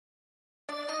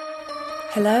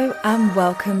Hello and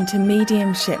welcome to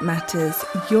Mediumship Matters,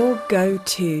 your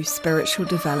go-to spiritual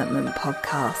development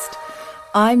podcast.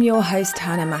 I'm your host,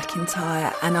 Hannah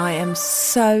McIntyre, and I am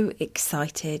so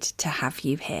excited to have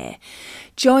you here.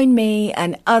 Join me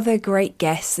and other great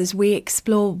guests as we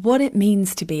explore what it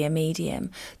means to be a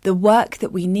medium, the work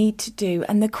that we need to do,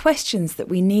 and the questions that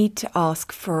we need to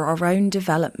ask for our own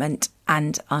development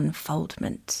and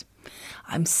unfoldment.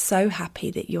 I'm so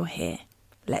happy that you're here.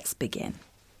 Let's begin.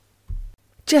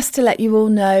 Just to let you all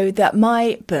know that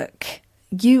my book,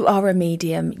 You Are a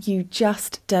Medium, You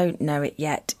Just Don't Know It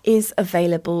Yet, is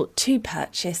available to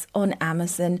purchase on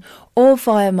Amazon or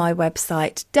via my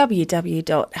website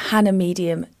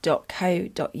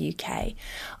www.hannahmedium.co.uk.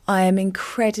 I am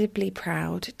incredibly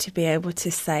proud to be able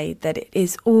to say that it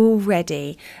is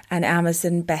already an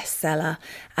Amazon bestseller,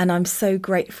 and I'm so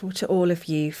grateful to all of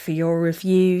you for your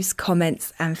reviews,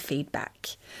 comments and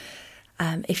feedback.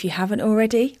 If you haven't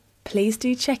already, please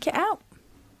do check it out.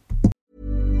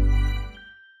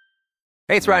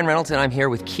 Hey, it's Ryan Reynolds, and I'm here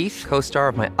with Keith, co-star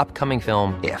of my upcoming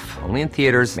film, If, only in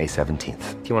theaters May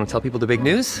 17th. Do you want to tell people the big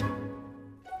news?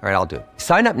 All right, I'll do it.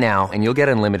 Sign up now and you'll get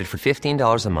unlimited for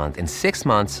 $15 a month and 6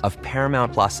 months of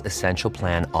Paramount Plus Essential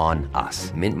Plan on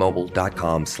us.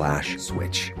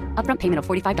 MintMobile.com/switch. Upfront payment of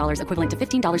 $45 equivalent to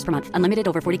 $15 per month. Unlimited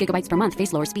over 40 gigabytes per month.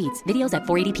 Face lower speeds. Videos at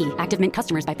 480p. Active Mint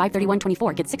customers by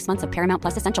 531.24 get 6 months of Paramount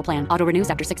Plus Essential Plan. Auto renews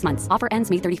after 6 months. Offer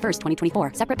ends May 31st,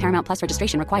 2024. Separate Paramount Plus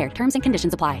registration required. Terms and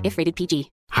conditions apply if rated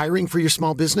PG. Hiring for your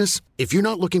small business? If you're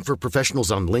not looking for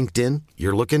professionals on LinkedIn,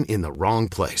 you're looking in the wrong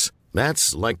place.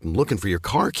 That's like looking for your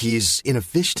car keys in a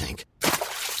fish tank.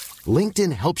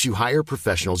 LinkedIn helps you hire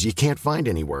professionals you can't find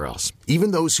anywhere else,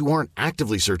 even those who aren't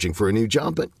actively searching for a new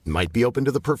job but might be open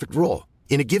to the perfect role.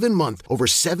 In a given month, over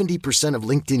 70% of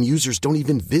LinkedIn users don't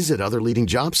even visit other leading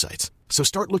job sites. So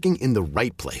start looking in the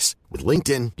right place. With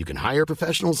LinkedIn, you can hire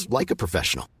professionals like a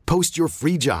professional. Post your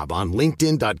free job on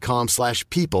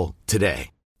linkedin.com/people today.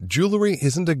 Jewelry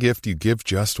isn't a gift you give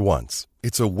just once.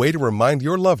 It's a way to remind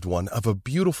your loved one of a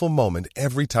beautiful moment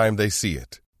every time they see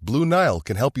it. Blue Nile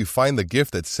can help you find the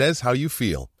gift that says how you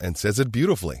feel and says it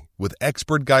beautifully, with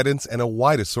expert guidance and a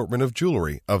wide assortment of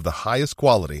jewelry of the highest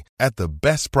quality at the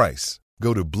best price.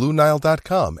 Go to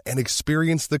BlueNile.com and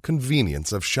experience the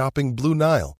convenience of shopping Blue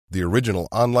Nile, the original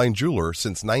online jeweler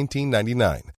since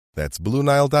 1999. That's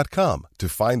BlueNile.com to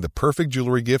find the perfect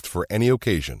jewelry gift for any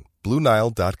occasion.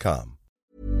 BlueNile.com.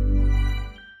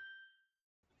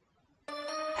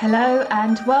 Hello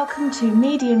and welcome to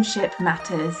Mediumship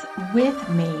Matters with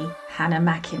me, Hannah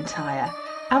McIntyre.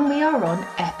 And we are on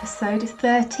episode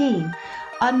 13,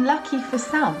 unlucky for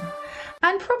some.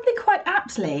 And probably quite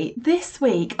aptly, this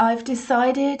week I've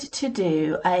decided to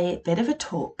do a bit of a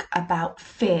talk about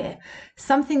fear,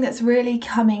 something that's really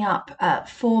coming up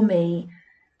for me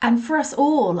and for us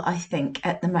all, I think,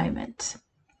 at the moment.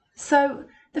 So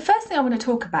the first thing I want to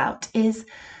talk about is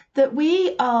that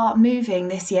we are moving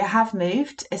this year, have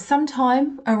moved,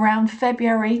 sometime around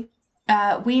February,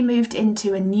 we moved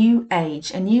into a new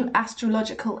age, a new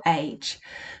astrological age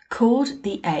called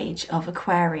the Age of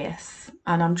Aquarius.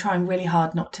 And I'm trying really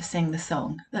hard not to sing the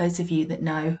song. Those of you that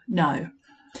know.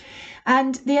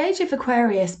 And the Age of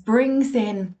Aquarius brings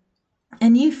in a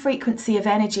new frequency of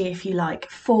energy, if you like,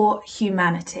 for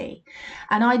humanity.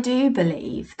 And I do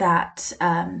believe that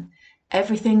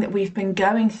everything that we've been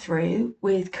going through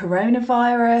with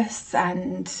coronavirus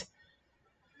and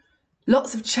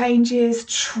lots of changes,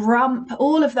 Trump,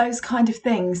 all of those kind of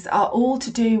things are all to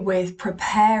do with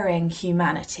preparing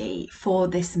humanity for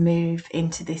this move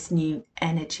into this new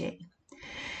energy.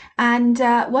 And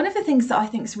one of the things that I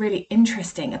think is really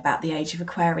interesting about the Age of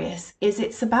Aquarius is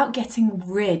it's about getting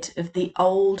rid of the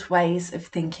old ways of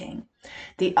thinking,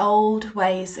 the old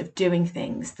ways of doing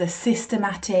things, the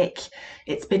systematic,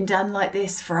 it's been done like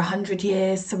this for 100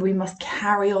 years, so we must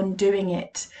carry on doing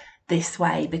it this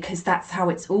way because that's how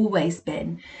it's always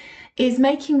been, is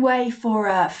making way for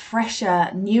a fresher,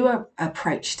 newer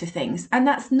approach to things. And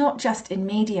that's not just in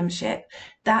mediumship,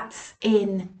 that's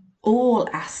in all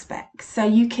aspects. So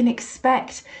you can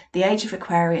expect the Age of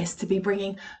Aquarius to be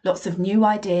bringing lots of new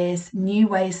ideas, new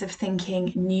ways of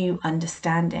thinking, new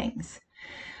understandings.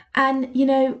 And, you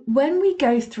know, when we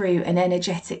go through an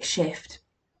energetic shift,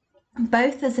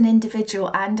 both as an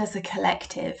individual and as a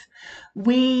collective,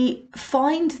 we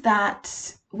find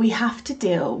that we have to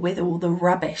deal with all the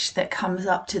rubbish that comes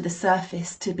up to the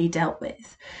surface to be dealt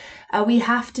with. We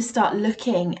have to start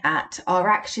looking at our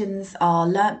actions, our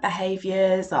learnt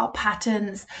behaviours, our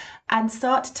patterns, and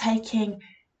start taking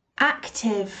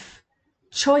active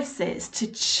choices to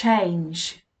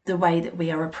change the way that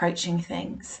we are approaching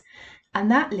things.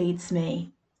 And that leads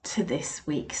me to this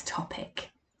week's topic,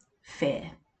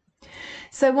 fear.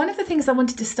 So one of the things I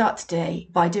wanted to start today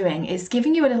by doing is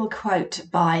giving you a little quote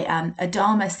by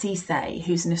Adama Cisse,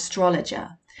 who's an astrologer,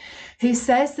 who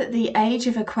says that the age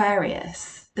of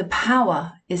Aquarius, the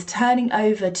power is turning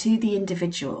over to the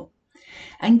individual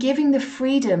and giving the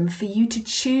freedom for you to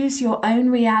choose your own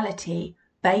reality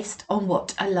based on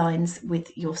what aligns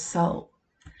with your soul.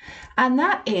 And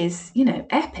that is,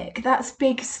 epic. That's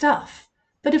big stuff.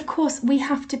 But of course, we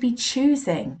have to be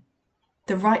choosing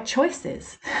the right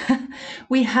choices.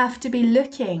 We have to be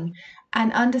looking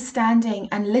and understanding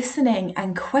and listening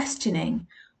and questioning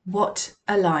what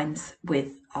aligns with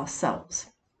our souls.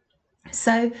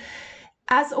 So,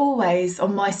 as always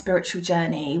on my spiritual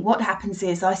journey, what happens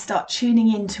is I start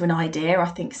tuning into an idea. I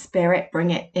think spirit bring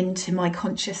it into my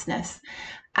consciousness.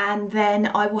 And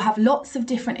then I will have lots of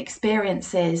different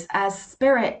experiences as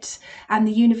spirit and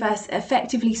the universe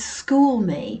effectively school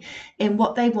me in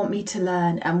what they want me to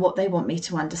learn and what they want me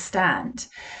to understand.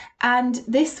 And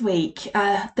this week,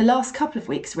 the last couple of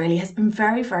weeks really has been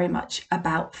very, very much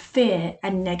about fear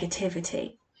and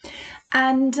negativity.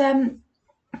 And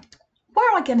where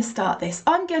am I going to start this?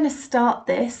 I'm going to start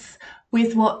this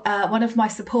with what one of my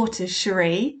supporters,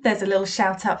 Cherie, there's a little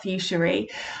shout out for you, Cherie,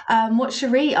 what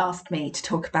Cherie asked me to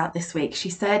talk about this week. She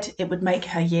said it would make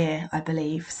her year, I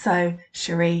believe. So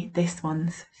Cherie, this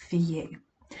one's for you.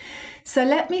 So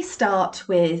let me start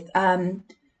with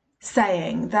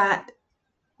saying that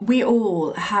we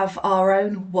all have our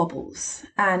own wobbles,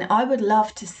 and I would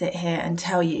love to sit here and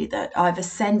tell you that I've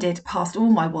ascended past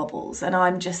all my wobbles and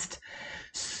I'm just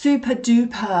super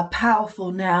duper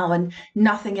powerful now and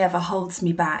nothing ever holds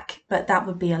me back, but that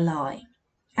would be a lie.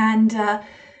 And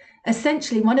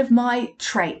essentially one of my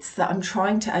traits that I'm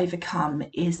trying to overcome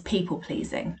is people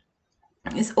pleasing.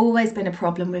 It's always been a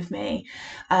problem with me.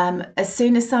 As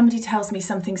soon as somebody tells me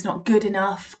something's not good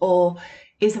enough or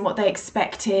isn't what they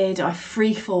expected, I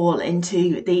free fall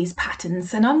into these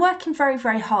patterns, and I'm working very,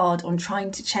 very hard on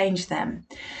trying to change them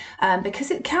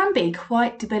because it can be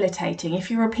quite debilitating.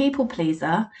 If you're a people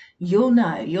pleaser, you'll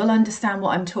understand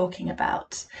what I'm talking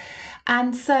about.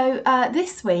 And so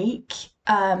this week,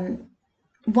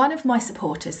 one of my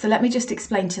supporters, so let me just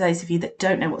explain to those of you that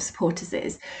don't know what Supporters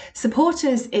is.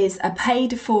 Supporters is a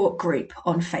paid for group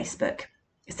on Facebook.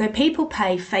 So people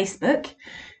pay Facebook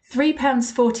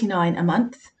 £3.49 a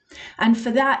month, and for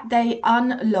that they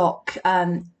unlock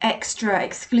extra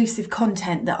exclusive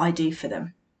content that I do for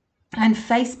them. And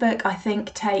Facebook, I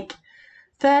think, take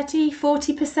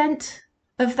 30-40%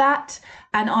 of that,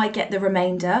 and I get the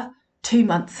remainder 2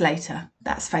 months later.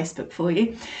 That's Facebook for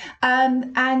you.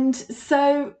 And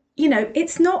so,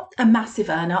 it's not a massive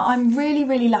earner. I'm really,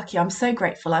 really lucky. I'm so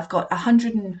grateful. I've got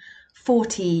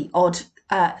 140 odd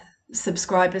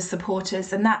subscribers,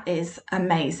 supporters, and that is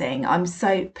amazing. I'm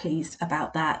so pleased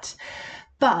about that.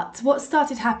 But what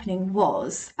started happening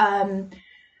was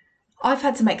I've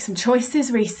had to make some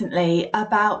choices recently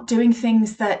about doing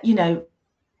things that,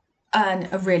 earn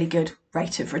a really good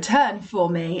rate of return for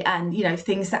me, and,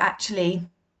 things that actually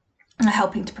are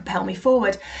helping to propel me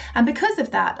forward. And because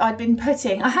of that, I had been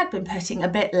putting a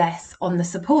bit less on the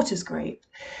supporters group.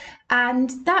 And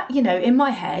that, in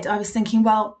my head, I was thinking,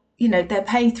 well, they're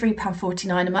paying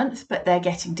 £3.49 a month, but they're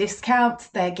getting discounts,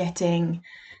 they're getting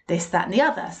this, that, and the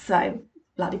other. So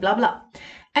blah, blah, blah.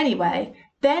 Anyway,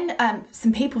 then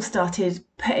some people started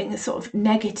putting sort of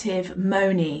negative,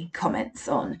 moany comments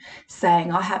on, saying,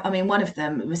 one of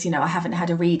them was, I haven't had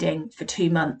a reading for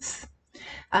 2 months,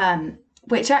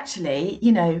 which actually,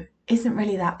 isn't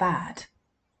really that bad.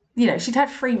 She'd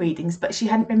had free readings, but she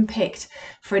hadn't been picked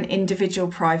for an individual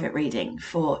private reading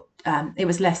for, it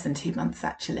was less than 2 months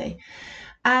actually.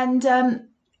 And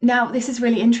now this is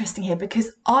really interesting here,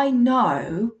 because I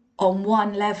know on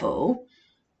one level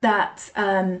that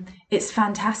it's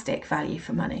fantastic value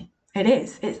for money. It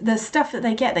is. It's the stuff that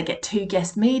they get 2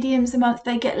 guest mediums a month,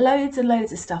 they get loads and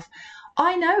loads of stuff.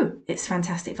 I know it's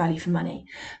fantastic value for money.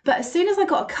 But as soon as I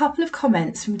got a couple of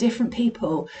comments from different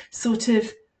people sort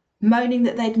of moaning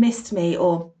that they'd missed me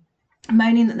or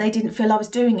moaning that they didn't feel I was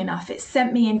doing enough, it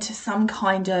sent me into some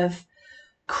kind of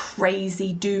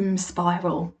crazy doom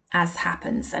spiral, as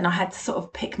happens, and I had to sort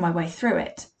of pick my way through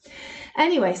it.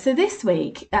 Anyway, so this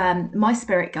week, my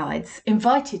spirit guides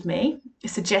invited me,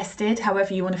 suggested,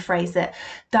 however you want to phrase it,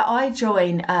 that I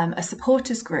join a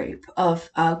supporters group of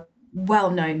a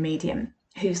well-known medium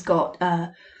who's got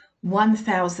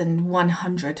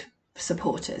 1,100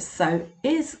 supporters. So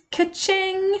is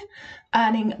ka-ching,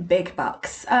 earning big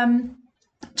bucks.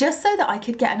 Just so that I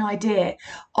could get an idea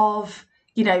of,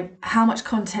 how much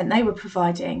content they were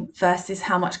providing versus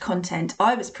how much content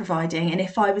I was providing, and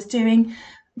if I was doing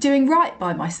doing right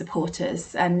by my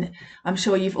supporters. And I'm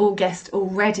sure you've all guessed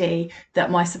already that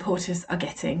my supporters are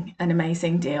getting an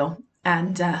amazing deal.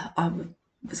 And I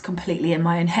was completely in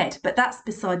my own head, but that's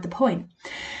beside the point.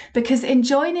 Because in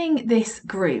joining this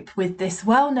group with this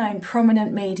well-known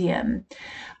prominent medium,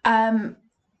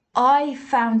 I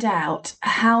found out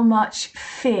how much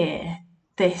fear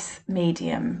this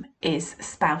medium is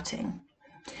spouting.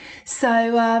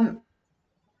 So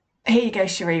here you go,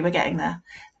 Cherie, we're getting there.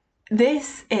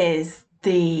 This is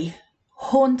the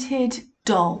Haunted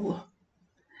Doll.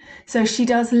 So she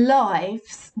does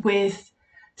lives with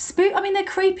they're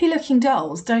creepy looking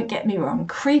dolls, don't get me wrong,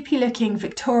 creepy looking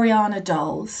Victoriana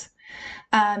dolls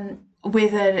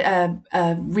with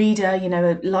a reader,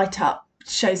 a light up,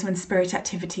 shows when spirit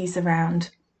activities around.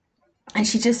 And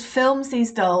she just films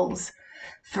these dolls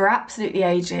for absolutely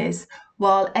ages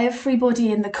while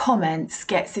everybody in the comments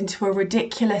gets into a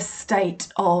ridiculous state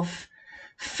of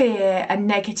fear and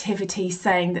negativity,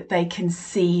 saying that they can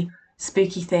see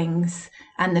spooky things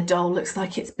and the doll looks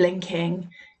like it's blinking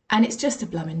and it's just a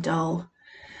blooming doll.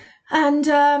 And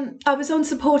I was on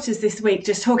Supporters this week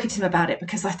just talking to him about it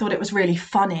because I thought it was really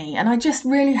funny, and I just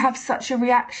really have such a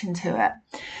reaction to it.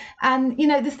 And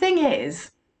the thing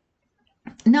is,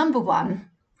 number one,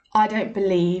 I don't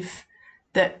believe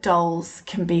that dolls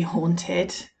can be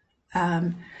haunted.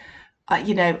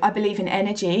 I believe in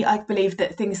energy. I believe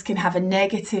that things can have a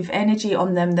negative energy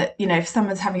on them, that, if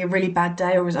someone's having a really bad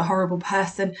day or is a horrible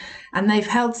person and they've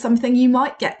held something, you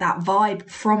might get that vibe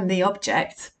from the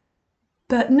object,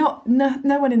 but no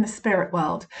one in the spirit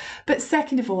world. But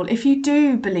second of all, if you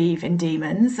do believe in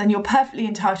demons, and you're perfectly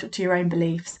entitled to your own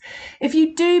beliefs, if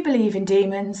you do believe in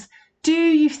demons, do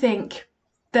you think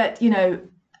that,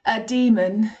 a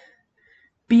demon,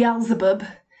 Beelzebub,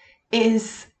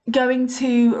 is going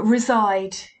to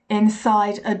reside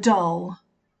inside a doll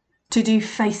to do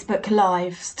Facebook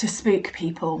lives to spook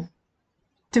people?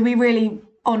 Do we really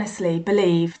honestly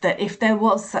believe that if there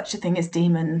was such a thing as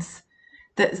demons,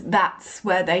 that's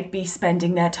where they'd be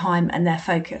spending their time and their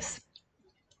focus?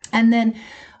 And then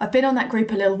I've been on that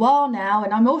group a little while now,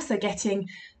 and I'm also getting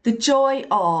the joy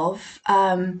of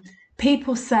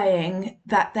people saying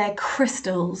that their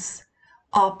crystals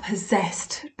are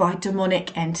possessed by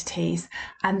demonic entities,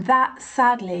 and that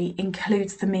sadly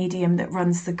includes the medium that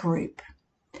runs the group.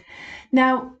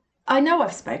 Now, I know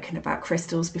I've spoken about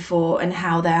crystals before and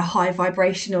how they're high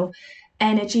vibrational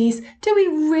energies. Do we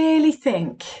really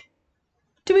think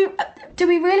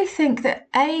that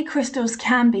A, crystals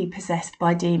can be possessed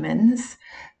by demons,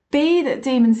 B, that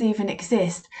demons even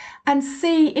exist, and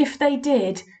C, if they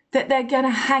did, that they're going to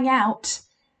hang out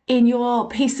in your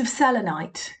piece of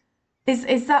selenite?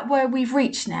 Is that where we've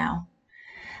reached now?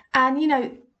 And,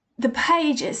 the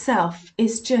page itself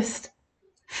is just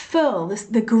full,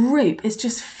 the group is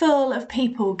just full of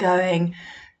people going,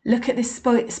 look at this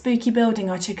spooky building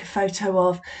I took a photo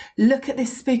of. Look at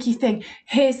this spooky thing.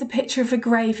 Here's a picture of a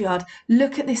graveyard.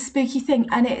 Look at this spooky thing.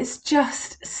 And it's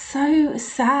just so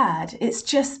sad. It's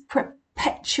just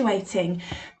perpetuating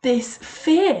this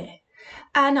fear.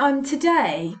 And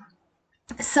today,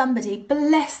 somebody,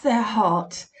 bless their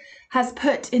heart, has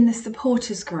put in the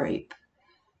supporters group,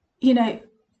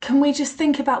 can we just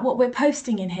think about what we're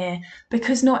posting in here?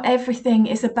 Because not everything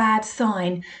is a bad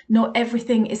sign. Not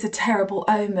everything is a terrible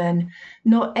omen.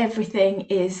 Not everything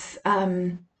is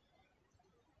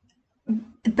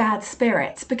bad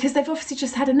spirits, because they've obviously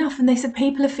just had enough. And they said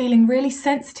people are feeling really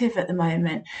sensitive at the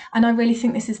moment. And I really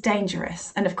think this is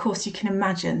dangerous. And of course, you can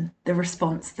imagine the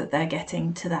response that they're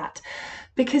getting to that,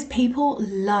 because people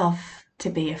love to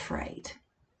be afraid.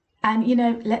 And,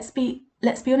 let's be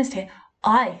honest here.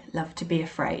 I love to be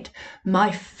afraid.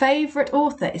 My favourite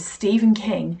author is Stephen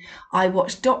King. I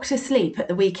watched Dr. Sleep at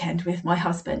the weekend with my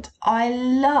husband. I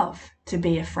love to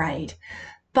be afraid,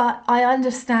 but I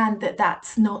understand that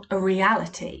that's not a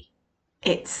reality.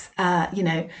 It's,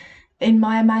 in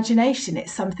my imagination,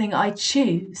 it's something I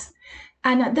choose.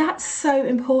 And that's so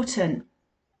important.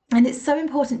 And it's so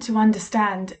important to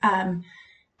understand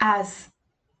as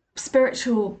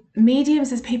spiritual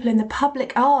mediums, as people in the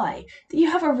public eye, that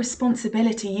you have a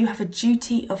responsibility, you have a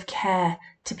duty of care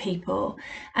to people.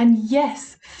 And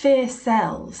yes, fear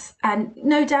sells, and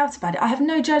no doubt about it. I have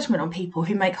no judgment on people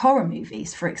who make horror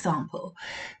movies, for example.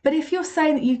 But if you're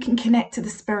saying that you can connect to the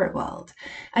spirit world,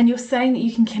 and you're saying that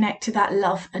you can connect to that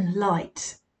love and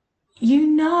light, you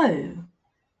know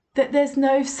that there's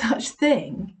no such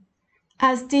thing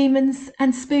as demons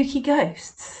and spooky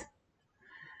ghosts.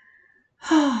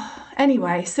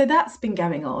 Anyway, so that's been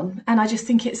going on, and I just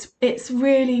think it's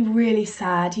really, really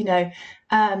sad,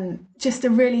 just a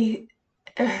really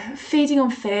feeding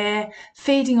on fear,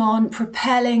 feeding on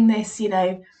propelling this,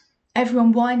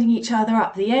 everyone winding each other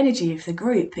up. The energy of the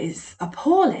group is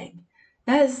appalling.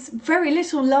 There's very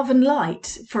little love and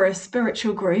light for a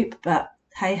spiritual group, but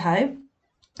hey ho,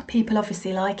 people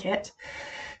obviously like it.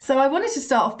 So I wanted to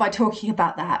start off by talking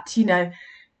about that.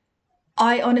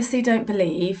 I honestly don't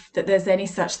believe that there's any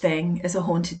such thing as a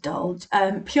haunted doll,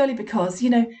 purely because,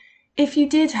 if you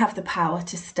did have the power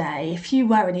to stay, if you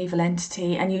were an evil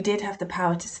entity and you did have the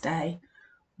power to stay,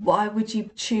 why would you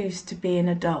choose to be in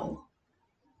a doll?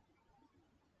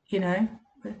 There's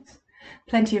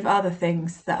plenty of other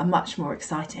things that are much more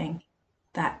exciting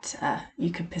that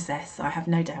you could possess, I have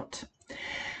no doubt.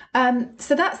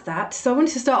 So that's that. So I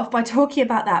wanted to start off by talking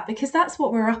about that because that's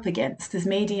what we're up against as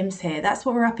mediums here. That's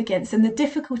what we're up against. And the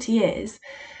difficulty is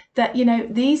that,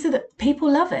 these are the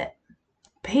people love it.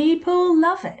 People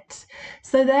love it.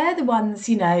 So they're the ones,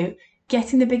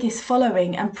 getting the biggest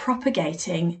following and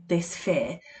propagating this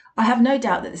fear. I have no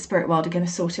doubt that the spirit world are going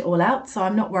to sort it all out, so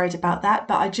I'm not worried about that.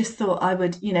 But I just thought I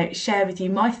would, share with you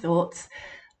my thoughts.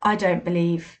 I don't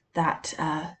believe that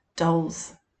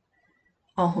dolls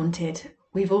are haunted.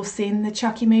 We've all seen the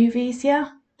Chucky movies, yeah?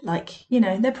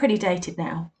 They're pretty dated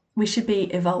now. We should be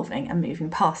evolving and moving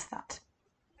past that.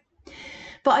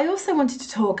 But I also wanted to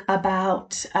talk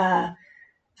about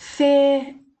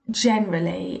fear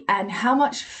generally and how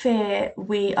much fear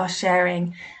we are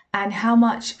sharing and how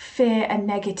much fear and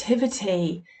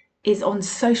negativity is on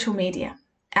social media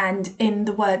and in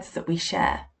the words that we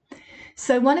share.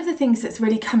 So one of the things that's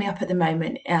really coming up at the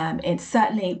moment, it's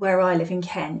certainly where I live in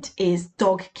Kent, is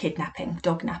dog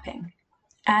napping.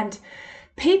 And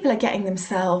people are getting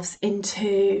themselves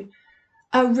into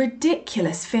a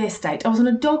ridiculous fear state. I was on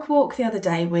a dog walk the other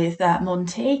day with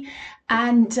Monty,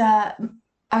 and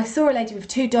I saw a lady with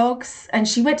 2 dogs and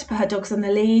she went to put her dogs on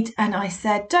the lead and I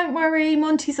said, "Don't worry,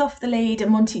 Monty's off the lead."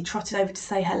 And Monty trotted over to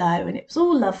say hello and it was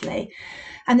all lovely.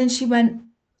 And then she went,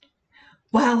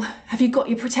 "Well, have you got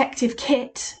your protective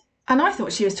kit?" And I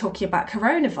thought she was talking about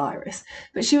coronavirus,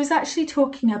 but she was actually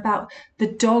talking about the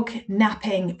dog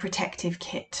napping protective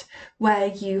kit, where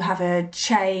you have a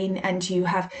chain and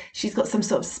she's got some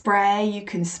sort of spray you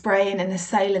can spray in an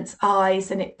assailant's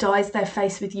eyes and it dyes their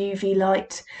face with UV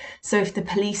light. So if the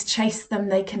police chase them,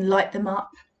 they can light them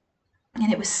up.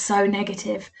 And it was so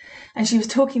negative. And she was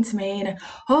talking to me,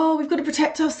 we've got to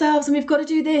protect ourselves and we've got to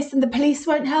do this and the police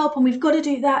won't help and we've got to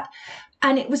do that.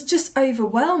 And it was just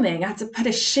overwhelming. I had to put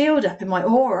a shield up in my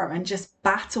aura and just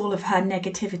bat all of her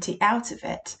negativity out of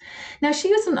it. Now,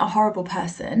 she wasn't a horrible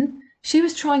person. She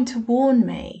was trying to warn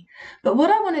me. But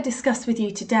what I want to discuss with you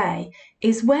today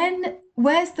is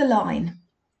where's the line?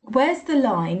 Where's the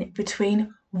line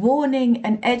between warning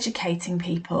and educating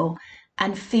people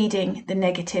and feeding the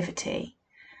negativity?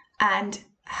 And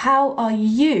how are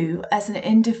you as an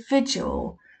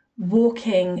individual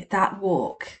walking that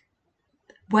walk?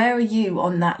 Where are you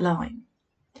on that line?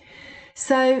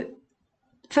 So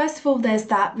first of all, there's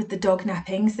that with the dog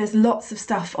nappings. There's lots of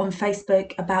stuff on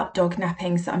Facebook about dog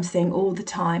nappings that I'm seeing all the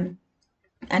time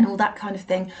and all that kind of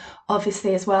thing.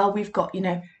 Obviously as well, we've got,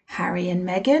 Harry and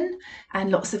Meghan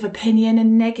and lots of opinion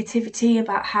and negativity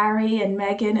about Harry and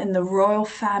Meghan and the royal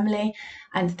family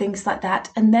and things like that.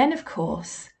 And then, of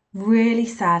course, really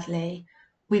sadly,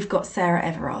 we've got Sarah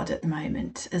Everard at the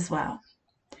moment as well.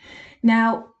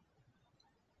 Now,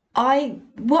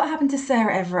 what happened to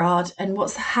Sarah Everard and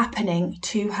what's happening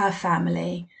to her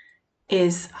family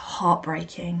is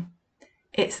heartbreaking.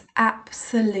 It's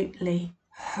absolutely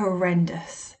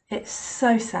horrendous. It's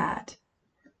so sad.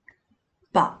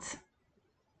 But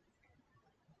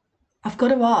I've got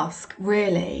to ask,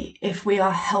 really, if we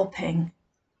are helping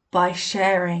by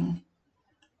sharing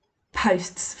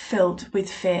posts filled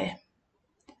with fear.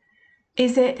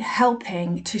 Is it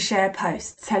helping to share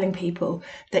posts telling people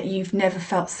that you've never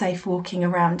felt safe walking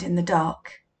around in the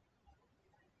dark?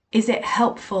 Is it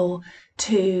helpful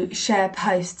to share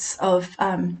posts of,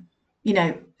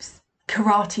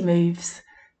 karate moves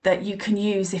that you can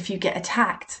use if you get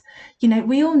attacked?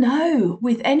 We all know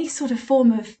with any sort of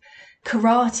form of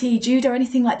karate, judo,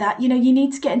 anything like that, you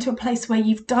need to get into a place where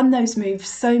you've done those moves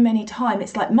so many times.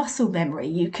 It's like muscle memory.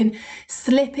 You can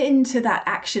slip into that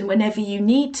action whenever you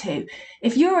need to.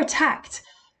 If you're attacked,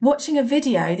 watching a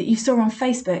video that you saw on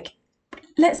Facebook,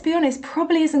 let's be honest,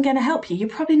 probably isn't going to help you. You're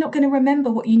probably not going to remember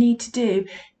what you need to do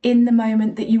in the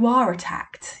moment that you are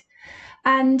attacked.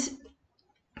 And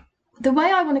the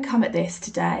way I want to come at this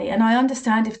today, and I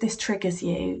understand if this triggers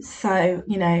you, so,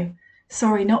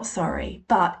 sorry, not sorry,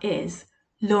 but is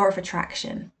law of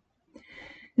attraction.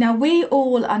 Now, we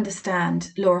all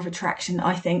understand law of attraction,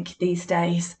 I think, these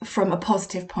days from a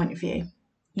positive point of view.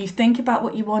 You think about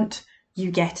what you want,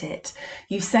 you get it.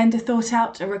 You send a thought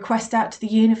out, a request out to the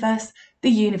universe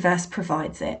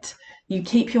provides it. You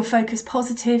keep your focus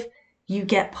positive, you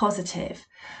get positive.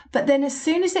 But then as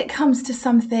soon as it comes to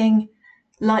something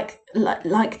like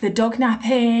the dog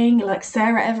napping, like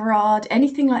Sarah Everard,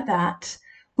 anything like that,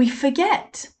 we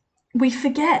forget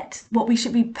what we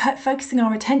should be focusing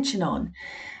our attention on,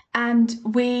 and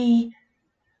we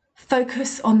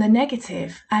focus on the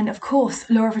negative. And of course,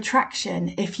 law of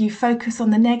attraction, if you focus on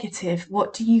the negative,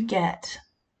 what do you get?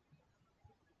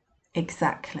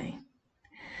 Exactly.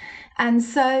 And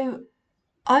so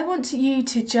I want you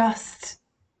to just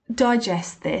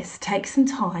digest this, take some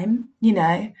time,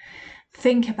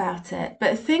 think about it,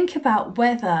 but think about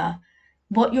whether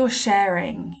what you're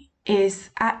sharing is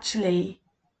actually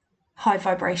high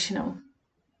vibrational.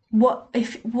 What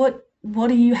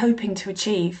are you hoping to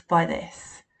achieve by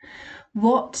this?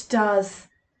 What does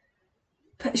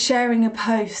sharing a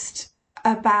post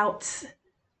about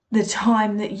the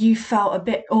time that you felt a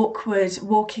bit awkward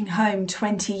walking home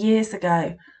 20 years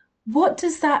ago, what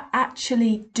does that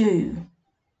actually do?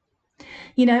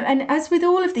 And as with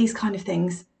all of these kind of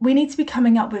things, we need to be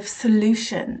coming up with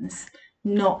solutions,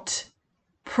 not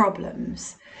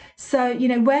problems. So,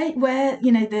 where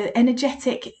the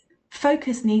energetic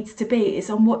focus needs to be is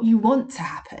on what you want to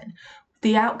happen,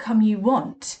 the outcome you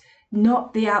want,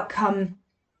 not the outcome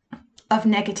of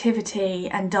negativity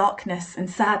and darkness and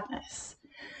sadness.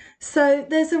 So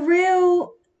there's a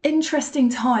real interesting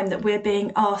time that we're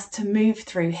being asked to move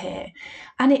through here,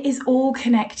 and it is all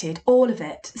connected, all of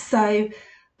it. So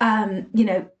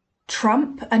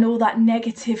Trump and all that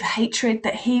negative hatred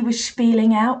that he was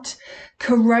spieling out,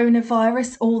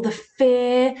 coronavirus, all the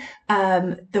fear,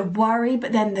 the worry,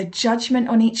 but then the judgment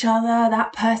on each other.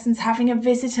 That person's having a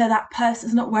visitor, that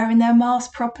person's not wearing their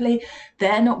mask properly,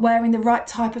 they're not wearing the right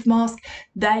type of mask.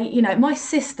 My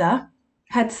sister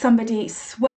had somebody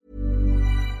swear.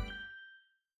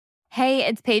 Hey,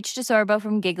 it's Paige DeSorbo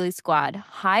from Giggly Squad.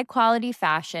 High quality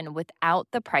fashion without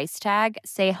the price tag.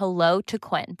 Say hello to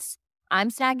Quince. I'm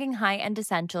snagging high-end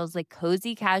essentials like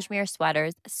cozy cashmere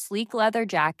sweaters, sleek leather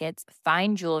jackets,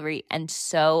 fine jewelry, and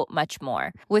so much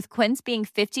more. With Quince being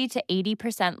 50 to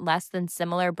 80% less than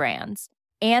similar brands.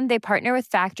 And they partner with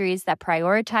factories that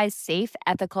prioritize safe,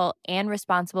 ethical, and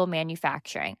responsible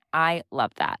manufacturing. I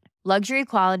love that. Luxury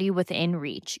quality within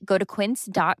reach. Go to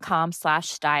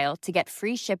quince.com/style to get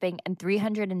free shipping and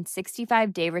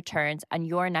 365-day returns on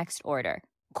your next order.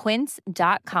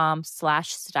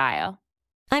 Quince.com/style.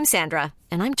 I'm Sandra,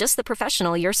 and I'm just the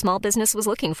professional your small business was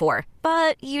looking for.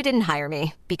 But you didn't hire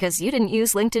me because you didn't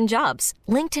use LinkedIn Jobs.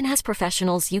 LinkedIn has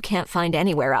professionals you can't find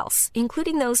anywhere else,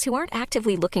 including those who aren't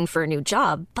actively looking for a new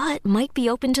job, but might be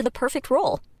open to the perfect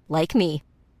role, like me.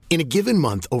 In a given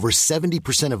month, over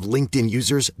 70% of LinkedIn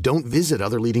users don't visit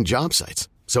other leading job sites.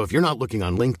 So if you're not looking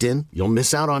on LinkedIn, you'll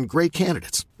miss out on great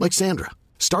candidates like Sandra.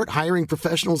 Start hiring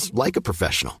professionals like a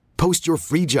professional. Post your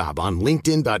free job on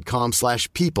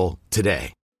linkedin.com/people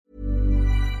today.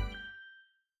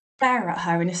 At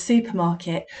her in a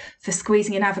supermarket for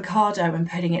squeezing an avocado and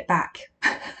putting it back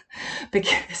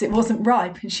because it wasn't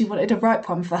ripe and she wanted a ripe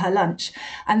one for her lunch.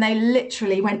 And they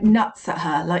literally went nuts at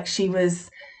her like she was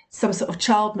some sort of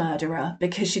child murderer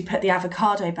because she'd put the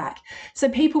avocado back. So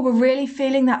people were really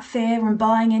feeling that fear and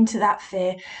buying into that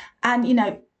fear. And,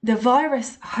 the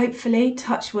virus, hopefully,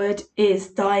 touch wood, is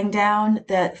dying down.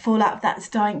 The fallout of that is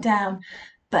dying down.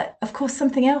 But of course,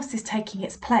 something else is taking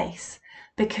its place,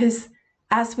 because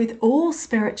as with all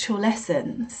spiritual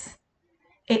lessons,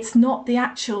 it's not the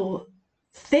actual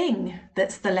thing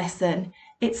that's the lesson,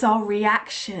 it's our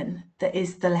reaction that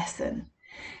is the lesson.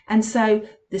 And so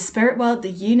the spirit world, the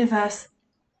universe,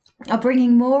 are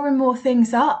bringing more and more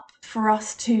things up for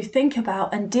us to think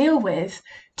about and deal with,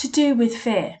 to do with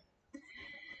fear.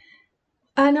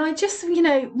 And I just,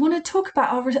 want to talk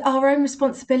about our own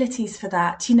responsibilities for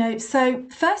that. So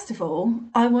first of all,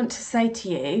 I want to say to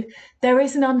you, there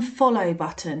is an unfollow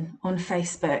button on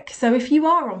Facebook. So if you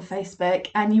are on Facebook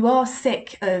and you are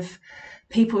sick of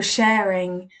people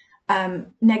sharing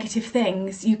negative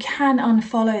things, you can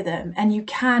unfollow them and you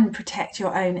can protect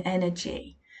your own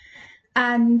energy.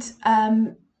 And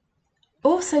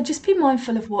also, just be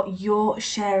mindful of what you're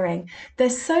sharing.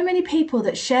 There's so many people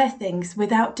that share things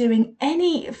without doing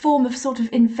any form of sort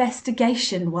of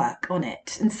investigation work on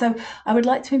it. And so I would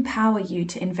like to empower you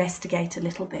to investigate a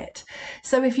little bit.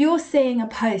 So if you're seeing a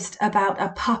post about a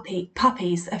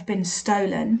puppies have been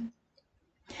stolen,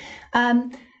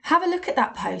 have a look at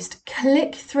that post,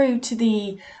 click through to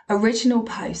the original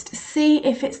post, see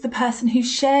if it's the person who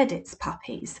shared its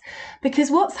puppies.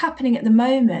 Because what's happening at the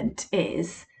moment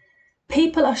is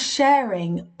people are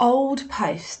sharing old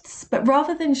posts, but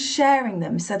rather than sharing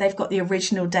them so they've got the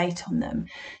original date on them,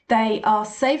 they are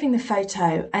saving the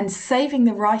photo and saving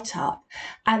the write-up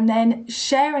and then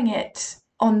sharing it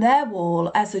on their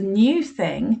wall as a new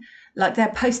thing. Like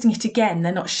they're posting it again,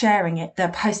 they're not sharing it, they're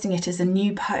posting it as a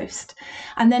new post.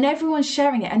 And then everyone's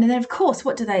sharing it. And then, of course,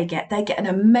 what do? They get an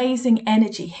amazing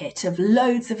energy hit of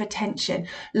loads of attention,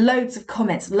 loads of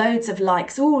comments, loads of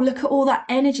likes. Oh, look at all that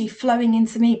energy flowing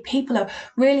into me. People are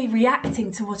really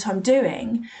reacting to what I'm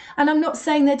doing. And I'm not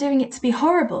saying they're doing it to be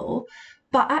horrible,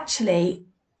 but actually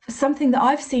something that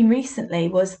I've seen recently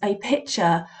was a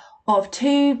picture of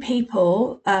two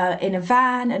people in a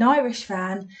van, an Irish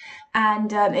van,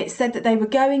 and it said that they were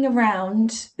going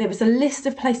around. There was a list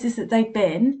of places that they'd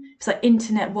been. It's like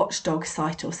Internet Watchdog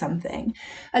site or something.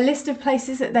 A list of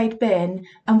places that they'd been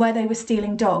and where they were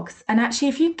stealing dogs. And actually,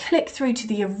 if you click through to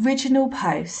the original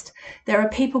post, there are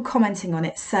people commenting on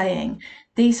it saying,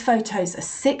 these photos are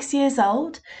 6 years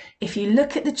old. If you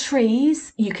look at the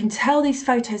trees, you can tell these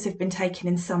photos have been taken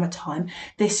in summertime.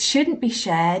 This shouldn't be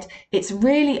shared. It's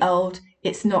really old.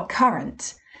 It's not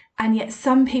current. And yet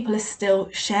some people are still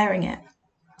sharing it.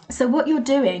 So what you're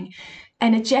doing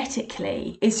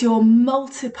energetically is you're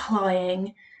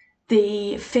multiplying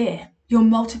the fear. You're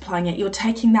multiplying it. You're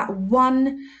taking that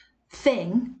one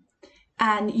thing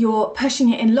and you're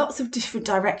pushing it in lots of different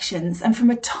directions. And from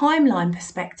a timeline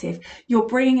perspective, you're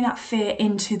bringing that fear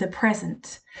into the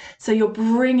present. So you're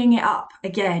bringing it up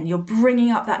again. You're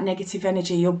bringing up that negative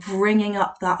energy. You're bringing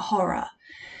up that horror.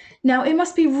 Now, it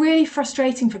must be really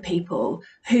frustrating for people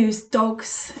whose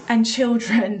dogs and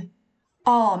children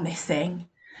are missing,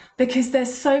 because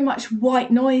there's so much white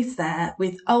noise there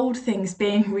with old things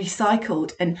being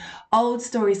recycled and old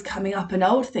stories coming up and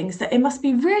old things, that it must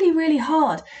be really, really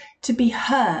hard to be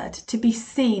heard, to be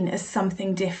seen as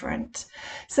something different.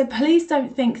 So please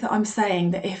don't think that I'm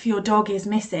saying that if your dog is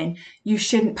missing, you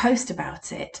shouldn't post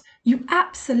about it. You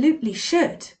absolutely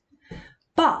should.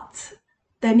 But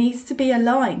there needs to be a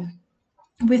line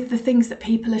with the things that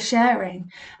people are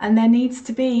sharing, and there needs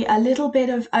to be a little bit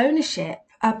of ownership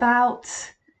about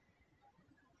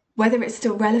whether it's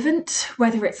still relevant,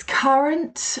 whether it's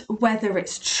current, whether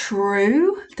it's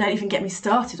true. Don't even get me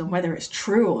started on whether it's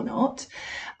true or not.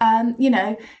 And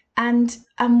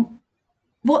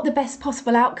what the best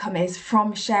possible outcome is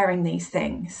from sharing these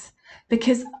things.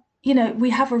 Because, we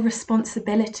have a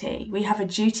responsibility, we have a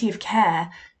duty of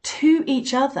care to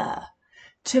each other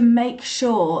to make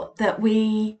sure that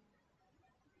we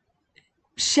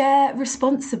share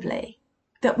responsibly,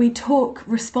 that we talk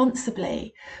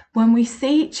responsibly when we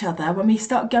see each other, when we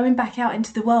start going back out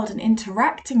into the world and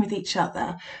interacting with each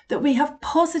other, that we have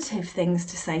positive things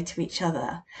to say to each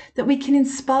other, that we can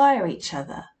inspire each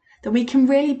other, that we can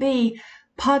really be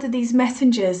part of these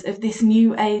messengers of this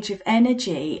new age of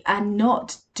energy and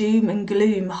not doom and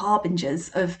gloom harbingers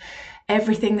of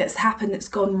everything that's happened that's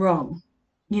gone wrong.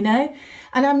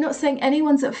 And I'm not saying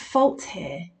anyone's at fault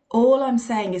here. All I'm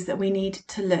saying is that we need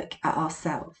to look at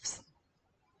ourselves.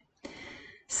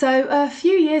 So a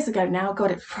few years ago now, God,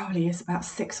 it probably is about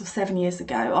 6 or 7 years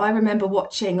ago, I remember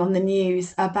watching on the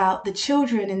news about the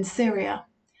children in Syria.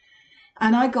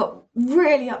 And I got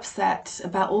really upset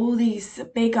about all these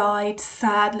big-eyed,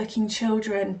 sad-looking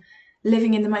children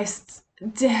living in the most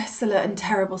desolate and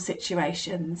terrible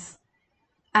situations.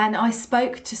 And I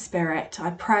spoke to Spirit.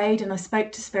 I prayed and I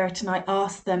spoke to Spirit and I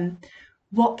asked them,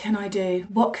 what can I do?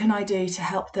 What can I do to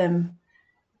help them?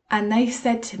 And they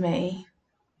said to me,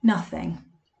 nothing.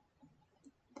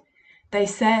 They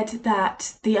said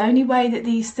that the only way that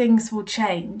these things will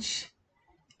change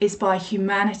is by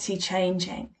humanity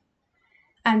changing.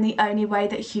 And the only way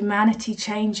that humanity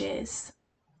changes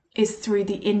is through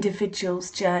the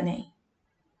individual's journey.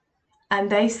 And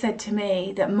they said to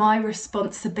me that my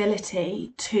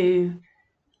responsibility to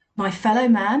my fellow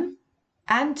man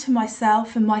and to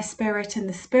myself and my spirit and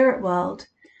the spirit world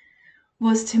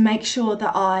was to make sure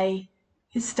that I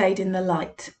stayed in the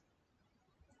light,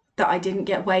 that I didn't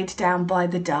get weighed down by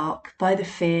the dark, by the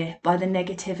fear, by the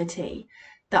negativity,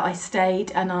 that I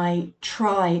stayed and I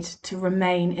tried to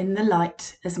remain in the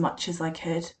light as much as I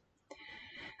could.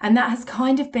 And that has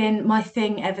kind of been my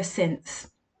thing ever since.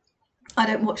 I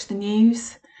don't watch the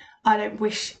news. I don't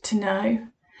wish to know.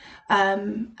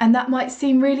 And that might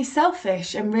seem really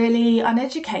selfish and really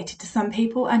uneducated to some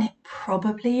people, and it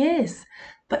probably is.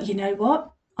 But you know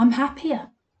what? I'm happier.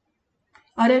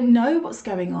 I don't know what's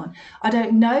going on. I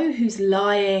don't know who's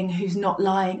lying, who's not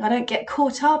lying. I don't get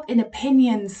caught up in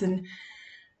opinions and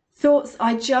thoughts.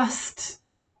 I just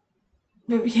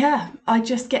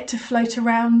get to float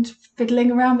around,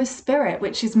 fiddling around with spirit,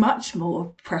 which is much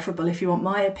more preferable if you want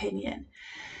my opinion.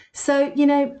 So,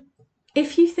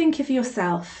 if you think of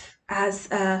yourself as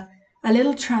a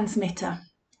little transmitter,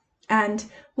 and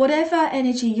whatever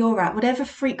energy you're at, whatever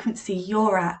frequency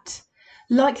you're at,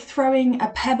 like throwing a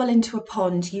pebble into a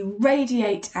pond, you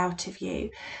radiate out of you,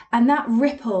 and that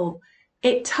ripple,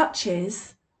 it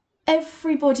touches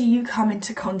everybody you come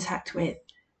into contact with,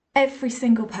 every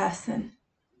single person.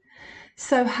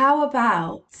 So how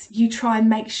about you try and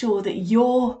make sure that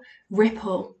your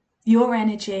ripple, your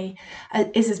energy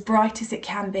is as bright as it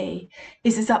can be,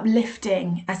 is as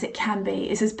uplifting as it can be,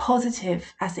 is as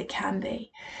positive as it can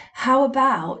be. How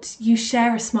about you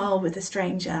share a smile with a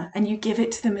stranger and you give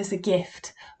it to them as a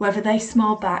gift, whether they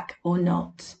smile back or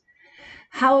not?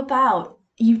 How about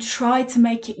you try to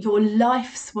make it your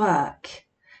life's work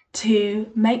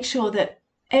to make sure that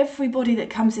everybody that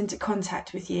comes into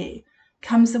contact with you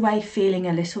comes away feeling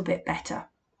a little bit better?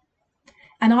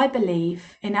 And I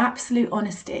believe, in absolute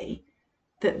honesty,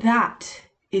 that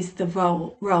is the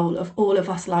role of all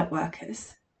of us light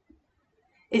workers.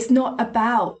 It's not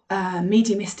about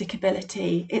mediumistic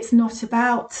ability. It's not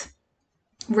about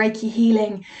Reiki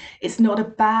healing. It's not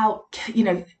about,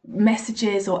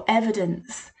 messages or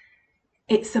evidence.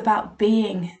 It's about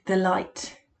being the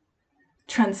light,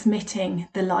 transmitting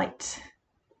the light,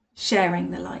 sharing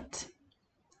the light.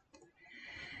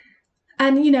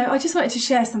 And, I just wanted to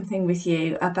share something with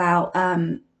you about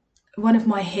one of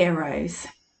my heroes.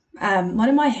 One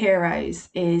of my heroes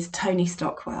is Tony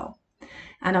Stockwell,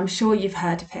 and I'm sure you've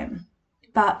heard of him.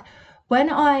 But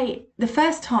the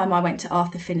first time I went to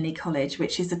Arthur Findlay College,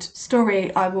 which is a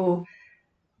story I'm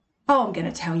going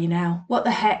to tell you now. What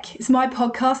the heck? It's my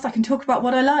podcast. I can talk about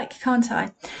what I like, can't I?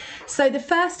 So the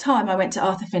first time I went to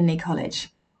Arthur Findlay College,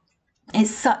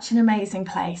 it's such an amazing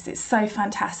place. It's so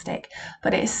fantastic,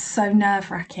 but it is so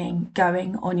nerve-wracking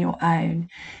going on your own.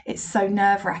 It's so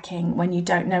nerve-wracking when you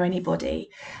don't know anybody.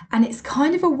 And it's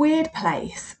kind of a weird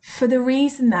place for the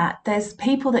reason that there's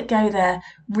people that go there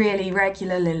really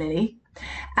regularly.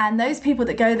 And those people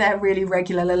that go there really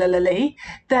regularly,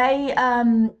 they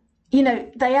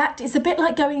act, it's a bit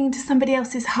like going into somebody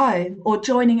else's home or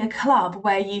joining a club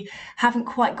where you haven't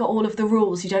quite got all of the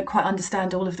rules. You don't quite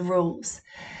understand all of the rules.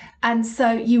 And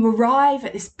so you arrive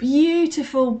at this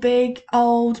beautiful, big,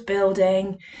 old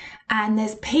building, and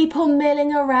there's people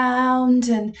milling around,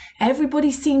 and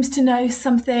everybody seems to know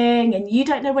something, and you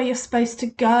don't know where you're supposed to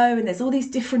go, and there's all these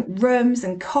different rooms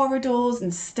and corridors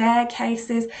and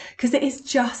staircases, because it is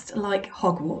just like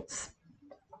Hogwarts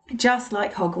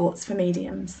for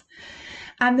mediums.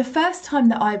 And the first time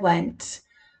that I went,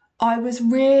 I was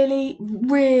really,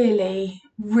 really,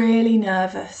 really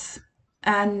nervous,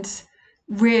 and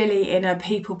really in a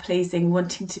people-pleasing,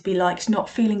 wanting to be liked, not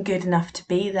feeling good enough to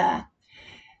be there.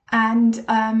 And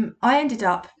I ended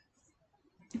up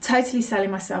totally selling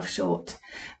myself short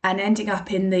and ending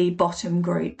up in the bottom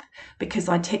group because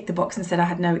I ticked the box and said I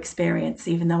had no experience,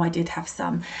 even though I did have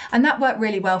some. And that worked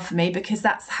really well for me because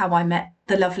that's how I met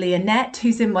the lovely Annette,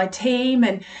 who's in my team,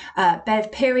 and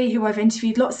Bev Peary, who I've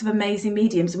interviewed, lots of amazing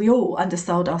mediums. We all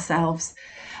undersold ourselves.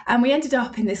 And we ended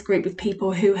up in this group with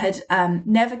people who had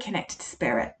never connected to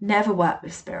spirit, never worked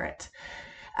with spirit.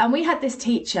 And we had this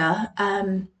teacher,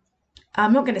 I'm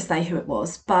not going to say who it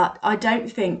was, but I don't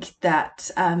think that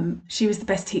she was the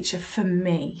best teacher for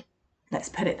me. Let's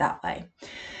put it that way.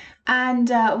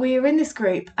 And we were in this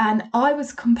group, and I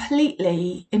was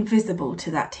completely invisible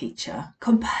to that teacher,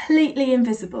 completely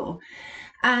invisible.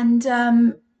 And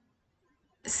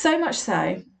so much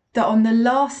so that on the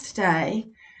last day,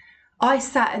 I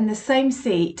sat in the same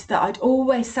seat that I'd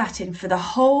always sat in for the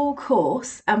whole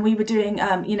course, and we were doing,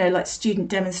 like student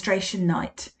demonstration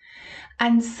night.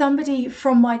 And somebody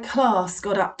from my class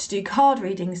got up to do card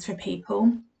readings for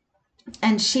people,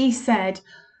 and she said,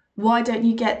 "Why don't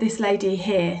you get this lady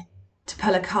here to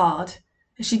pull a card?"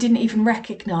 She didn't even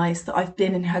recognise that I've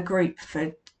been in her group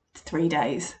for 3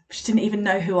 days. She didn't even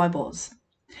know who I was.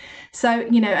 So,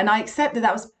 and I accept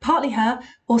that was partly her,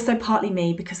 also partly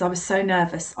me, because I was so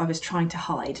nervous I was trying to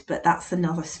hide, but that's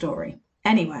another story.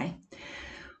 Anyway,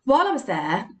 while I was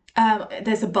there,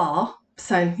 there's a bar.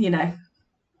 So,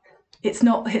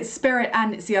 it's spirit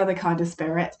and it's the other kind of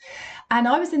spirit. And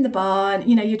I was in the bar, and,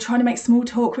 you're trying to make small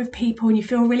talk with people and you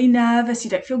feel really nervous.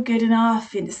 You don't feel good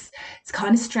enough. It's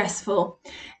kind of stressful.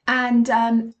 And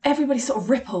everybody sort of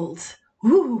rippled.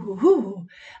 Ooh, ooh.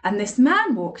 And this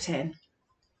man walked in.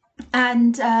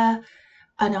 And I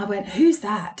went, "Who's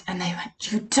that?" And they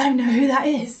went, "You don't know who that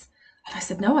is?" And I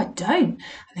said, "No, I don't."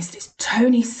 And they said, "It's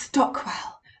Tony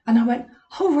Stockwell." And I went,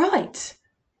 "Oh, right.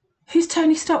 Who's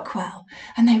Tony Stockwell?"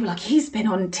 And they were like, "He's been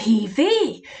on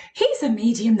TV. He's a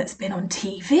medium that's been on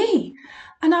TV."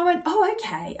 And I went, "Oh,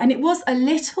 okay." And it was a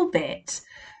little bit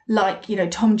like, you know,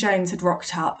 Tom Jones had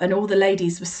rocked up and all the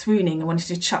ladies were swooning and wanted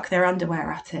to chuck their underwear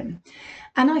at him.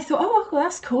 And I thought, oh, well,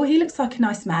 that's cool. He looks like a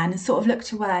nice man, and sort of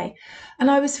looked away.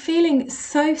 And I was feeling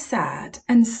so sad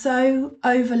and so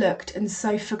overlooked and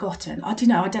so forgotten. I don't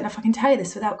know if I can tell you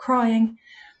this without crying.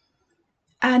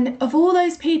 And of all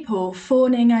those people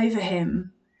fawning over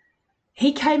him,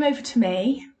 he came over to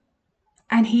me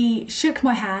and he shook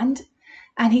my hand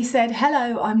and he said,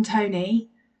 "Hello, I'm Tony.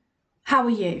 How are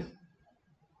you?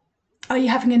 Are you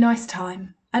having a nice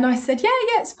time?" And I said, yeah,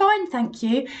 it's fine, thank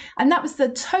you. And that was the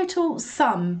total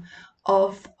sum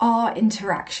of our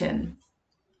interaction.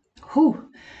 Whew.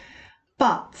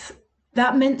 But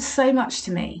that meant so much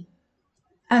to me.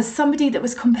 As somebody that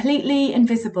was completely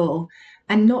invisible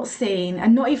and not seen,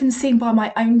 and not even seen by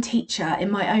my own teacher in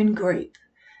my own group,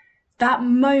 that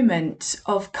moment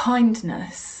of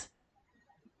kindness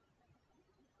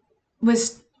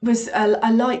was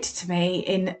a light to me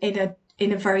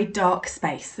in a very dark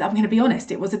space. I'm going to be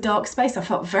honest, it was a dark space. I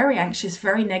felt very anxious,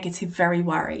 very negative, very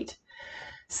worried.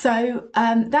 So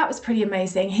that was pretty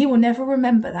amazing. He will never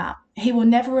remember that. He will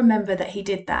never remember that he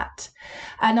did that.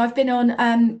 And I've been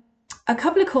on a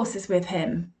couple of courses with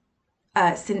him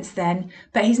since then,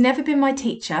 but he's never been my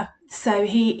teacher, so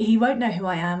he won't know who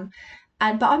I am.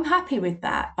 But I'm happy with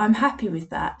that. I'm happy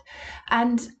with that.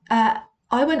 And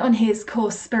I went on his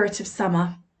course, Spirit of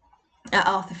Summer, at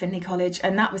Arthur Findlay College,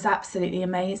 and that was absolutely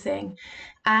amazing.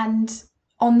 And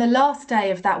on the last day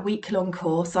of that week-long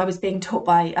course, I was being taught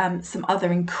by some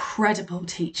other incredible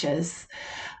teachers.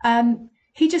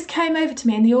 He just came over to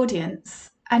me in the audience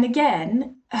and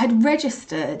again had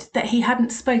registered that he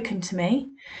hadn't spoken to me,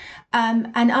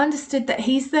 and understood that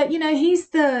he's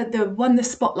the one the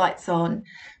spotlight's on,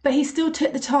 but he still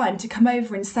took the time to come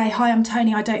over and say, "Hi, I'm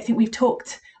Tony. I don't think we've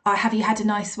talked. Have you had a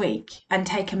nice week?" and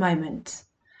take a moment.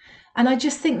 And I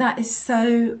just think that is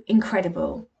so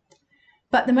incredible.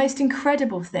 But the most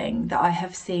incredible thing that I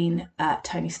have seen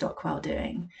Tony Stockwell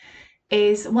doing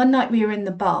is one night we were in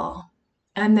the bar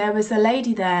and there was a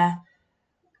lady there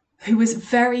who was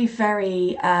very,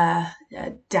 very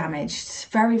damaged,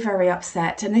 very, very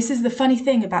upset. And this is the funny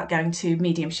thing about going to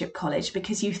Mediumship College,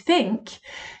 because you think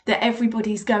that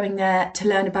everybody's going there to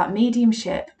learn about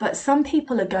mediumship, but some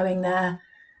people are going there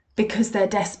because they're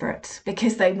desperate,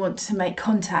 because they want to make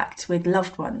contact with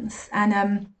loved ones.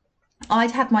 And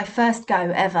I'd had my first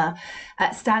go ever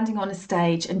at standing on a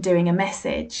stage and doing a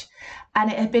message. And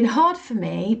it had been hard for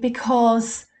me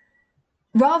because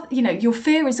your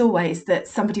fear is always that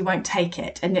somebody won't take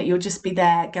it and that you'll just be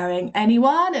there going,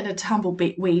 anyone, and a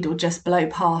tumbleweed will just blow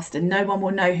past and no one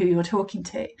will know who you're talking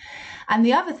to. And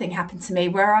the other thing happened to me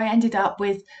where I ended up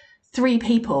with 3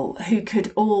 people who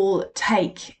could all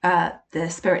take the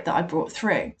spirit that I brought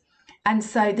through. And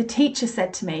so the teacher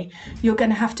said to me, "You're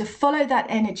going to have to follow that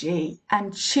energy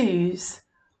and choose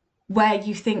where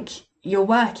you think you're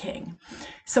working."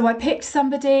 So I picked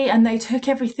somebody and they took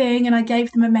everything and I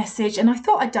gave them a message and I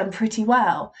thought I'd done pretty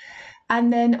well.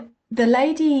 And then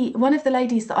one of the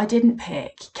ladies that I didn't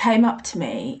pick came up to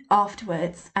me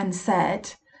afterwards and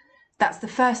said, "That's the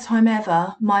first time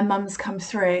ever my mum's come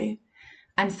through.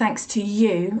 And thanks to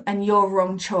you and your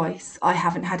wrong choice, I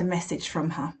haven't had a message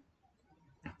from her.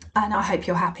 And I hope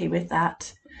you're happy with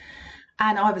that."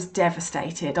 And I was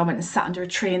devastated. I went and sat under a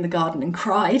tree in the garden and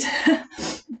cried.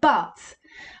 But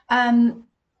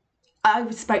I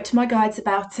spoke to my guides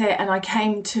about it and I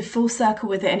came to full circle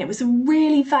with it. And it was a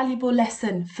really valuable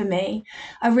lesson for me,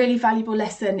 a really valuable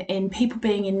lesson in people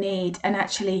being in need and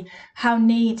actually how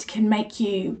need can make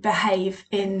you behave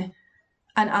in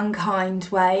an unkind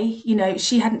way. You know,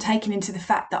 she hadn't taken into the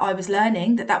fact that I was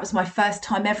learning, that was my first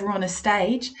time ever on a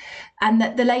stage, and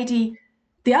that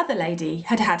the other lady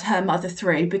had had her mother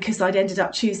through because I'd ended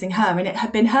up choosing her and it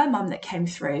had been her mum that came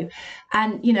through,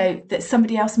 and that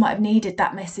somebody else might have needed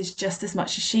that message just as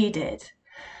much as she did.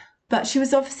 But she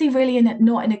was obviously really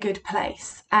not in a good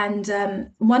place.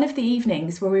 And one of the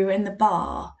evenings where we were in the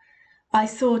bar, I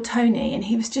saw Tony and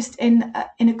he was just in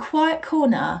a quiet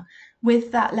corner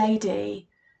with that lady,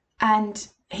 and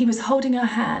he was holding her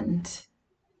hand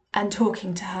and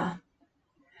talking to her.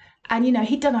 And,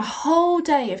 he'd done a whole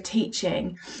day of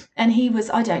teaching and he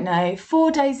was,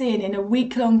 4 days in a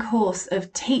week-long course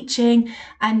of teaching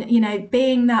and,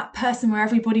 being that person where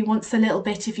everybody wants a little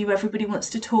bit of you, everybody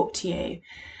wants to talk to you.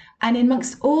 And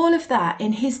amongst all of that,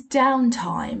 in his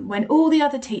downtime, when all the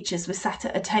other teachers were sat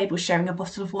at a table sharing a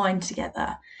bottle of wine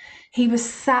together, he was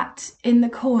sat in the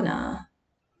corner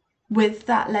with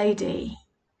that lady,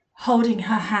 holding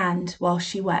her hand while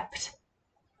she wept.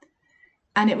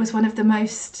 And it was one of the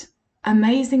most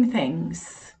amazing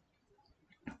things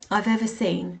I've ever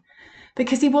seen,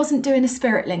 because he wasn't doing a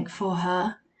spirit link for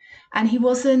her. and he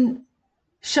wasn't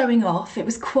showing off. It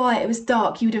was quiet, it was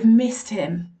dark. You would have missed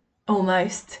him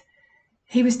almost.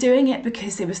 He was doing it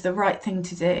because it was the right thing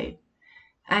to do.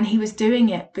 And he was doing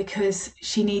it because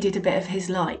she needed a bit of his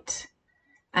light.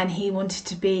 And he wanted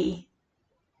to be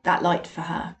that light for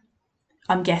her.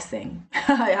 I'm guessing.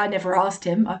 I never asked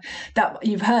him. That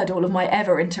you've heard all of my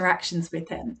ever interactions with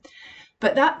him.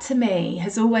 But that to me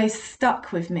has always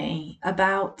stuck with me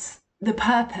about the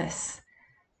purpose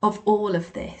of all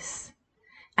of this.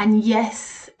 And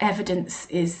yes, evidence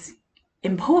is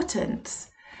important.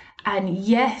 And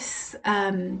yes,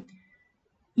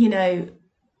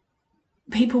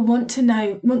 people want to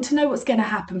know what's going to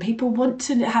happen. People want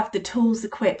to have the tools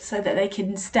equipped so that they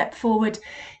can step forward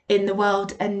in the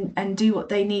world and do what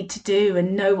they need to do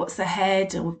and know what's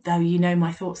ahead, although you know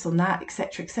my thoughts on that,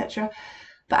 etc., etc.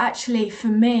 But actually, for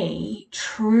me,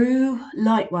 true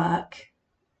light work,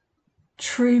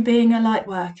 true being a light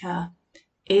worker,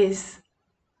 is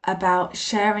about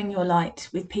sharing your light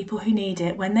with people who need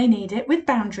it, when they need it, with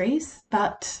boundaries,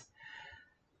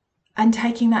 and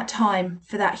taking that time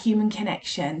for that human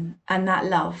connection and that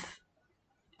love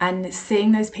and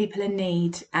seeing those people in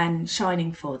need and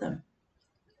shining for them.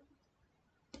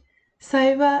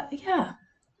 So,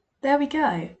 there we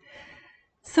go.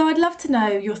 So I'd love to know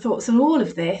your thoughts on all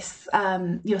of this,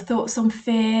 your thoughts on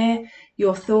fear,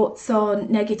 your thoughts on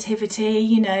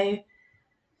negativity,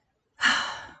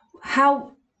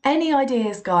 how any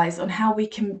ideas, guys, on how we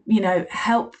can,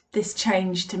 help this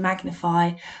change to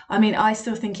magnify. I mean, I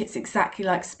still think it's exactly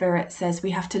like Spirit says, we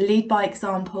have to lead by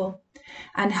example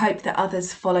and hope that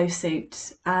others follow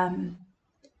suit. And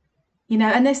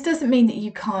this doesn't mean that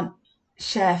you can't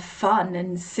share fun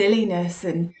and silliness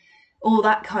and all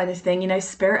that kind of thing.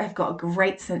 Spirit have got a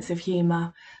great sense of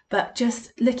humour, but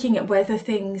just looking at whether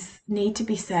things need to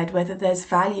be said, whether there's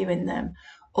value in them,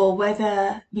 or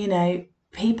whether,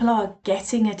 people are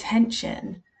getting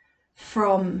attention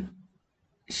from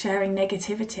sharing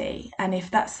negativity, and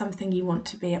if that's something you want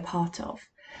to be a part of.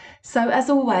 So as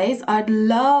always, I'd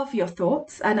love your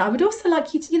thoughts, and I would also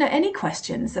like you to, any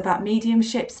questions about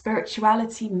mediumship,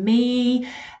 spirituality, me,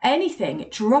 anything,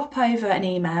 drop over an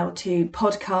email to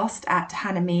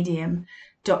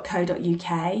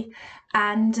podcast@hannahmedium.co.uk.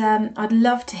 And I'd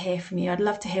love to hear from you. I'd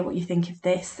love to hear what you think of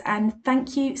this. And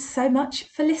thank you so much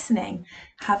for listening.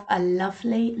 Have a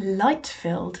lovely,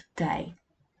 light-filled day.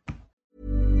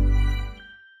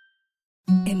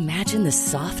 Imagine the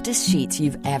softest sheets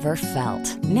you've ever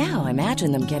felt. Now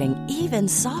imagine them getting even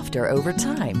softer over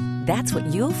time. That's what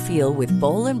you'll feel with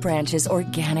Boll & Branch's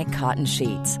organic cotton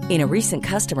sheets. In a recent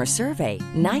customer survey,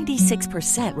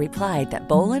 96% replied that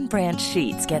Boll & Branch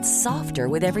sheets get softer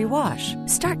with every wash.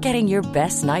 Start getting your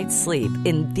best night's sleep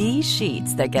in these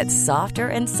sheets that get softer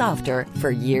and softer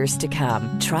for years to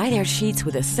come. Try their sheets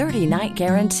with a 30-night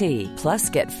guarantee.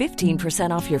 Plus, get 15%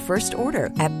 off your first order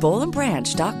at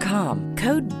bollandbranch.com.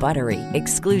 Code BUTTERY.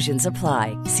 Exclusions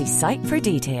apply. See site for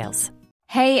details.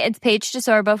 Hey, it's Paige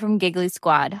DeSorbo from Giggly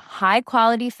Squad. High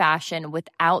quality fashion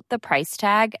without the price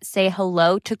tag. Say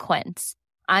hello to Quince.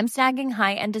 I'm snagging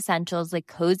high-end essentials like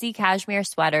cozy cashmere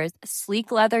sweaters,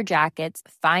 sleek leather jackets,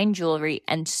 fine jewelry,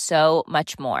 and so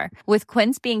much more. With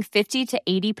Quince being 50 to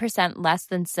 80% less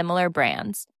than similar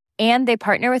brands. And they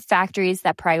partner with factories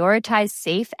that prioritize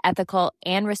safe, ethical,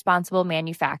 and responsible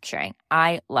manufacturing.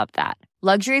 I love that.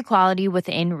 Luxury quality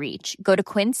within reach. Go to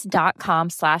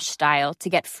quince.com/style to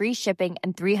get free shipping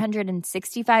and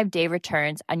 365-day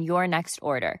returns on your next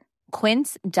order.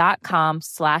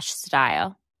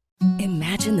 Quince.com/style.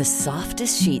 Imagine the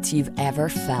softest sheets you've ever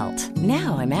felt.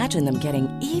 Now imagine them getting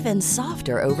even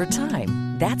softer over time.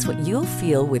 That's what you'll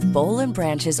feel with Boll &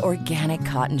 Branch's organic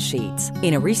cotton sheets.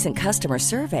 In a recent customer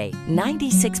survey,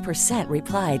 96%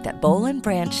 replied that Boll &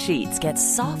 Branch sheets get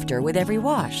softer with every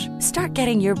wash. Start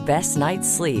getting your best night's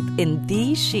sleep in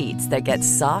these sheets that get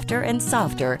softer and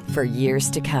softer for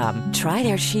years to come. Try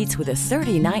their sheets with a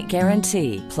 30-night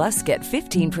guarantee. Plus, get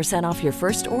 15% off your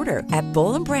first order at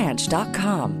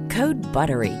bollandbranch.com. Code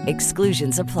BUTTERY.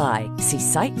 Exclusions apply. See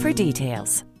site for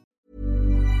details.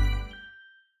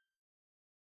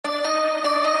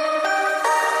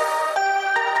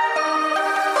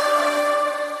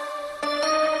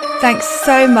 Thanks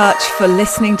so much for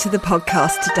listening to the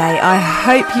podcast today. I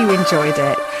hope you enjoyed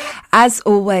it. As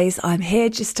always, I'm here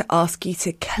just to ask you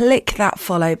to click that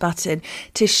follow button,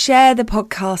 to share the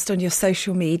podcast on your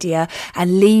social media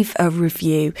and leave a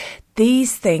review.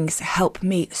 These things help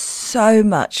me so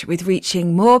much with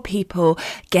reaching more people,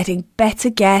 getting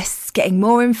better guests, getting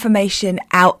more information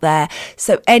out there.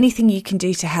 So anything you can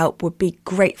do to help would be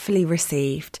gratefully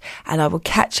received. And I will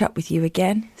catch up with you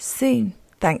again soon.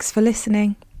 Thanks for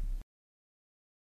listening.